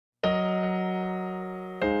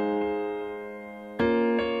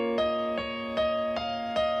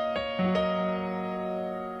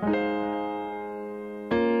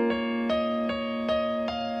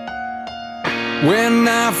When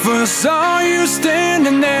I first saw you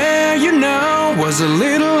standing there, you know, was a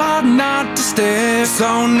little hard not to stare.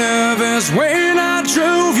 So nervous when I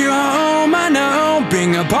drove you home, I know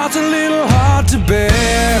being apart's a little hard to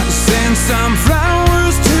bear. Send some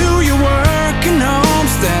flowers to your working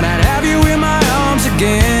homes, that I'd have you in my arms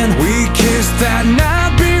again. We kissed that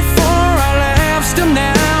night before I left, still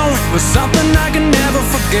now it was something I can never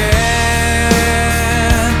forget.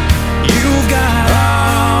 You've got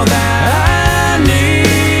all that I need.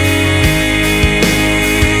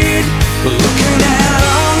 We're looking at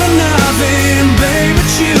all or nothing, babe, but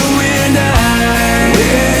you and I.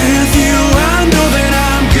 With you I know that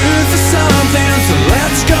I'm good for something, so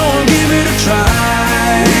let's go and give it a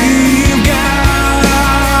try. We've got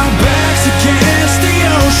our backs against the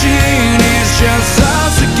ocean, it's just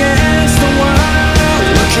us against the world.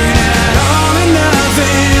 Looking at all or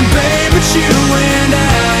nothing, babe, but you and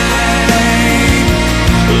I.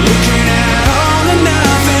 Looking at all or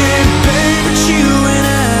nothing, babe, but you and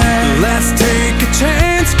I. Let's take a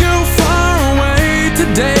chance, go far away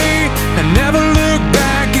today, and never look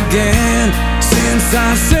back again. Since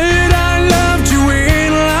I said I loved you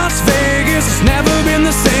in Las Vegas, it's never been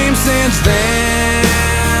the same since then.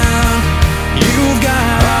 You've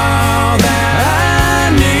got all that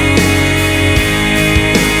I need.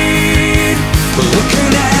 We're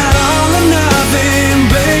looking at all or nothing,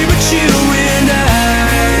 babe, but you and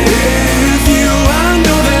I. With you I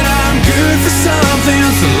know that I'm good for something,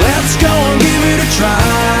 so let's go and give it a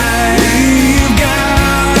try. We've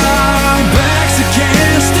got our backs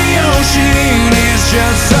against the ocean, it's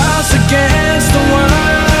just us against the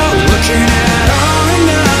world. Looking at all or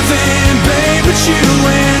nothing, babe, but you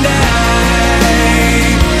and I.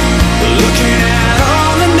 Looking at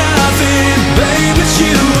all or nothing, babe, but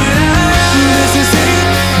you and I. This is it,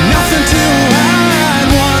 nothing to hide.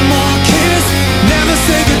 One more kiss, never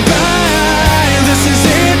say goodbye. This is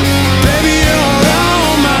it, baby, you're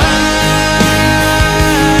all mine.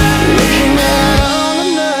 Looking at all or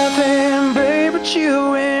nothing, babe, but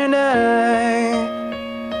you and I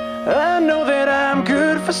know that I'm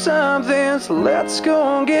good for something, so let's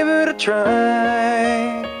go and give it a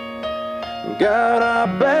try. Got our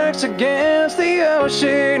backs against the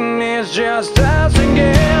ocean, it's just us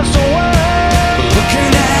against the world.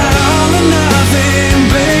 Looking at all or nothing,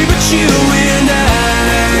 babe, but you and I.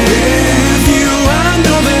 With you I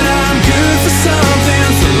know that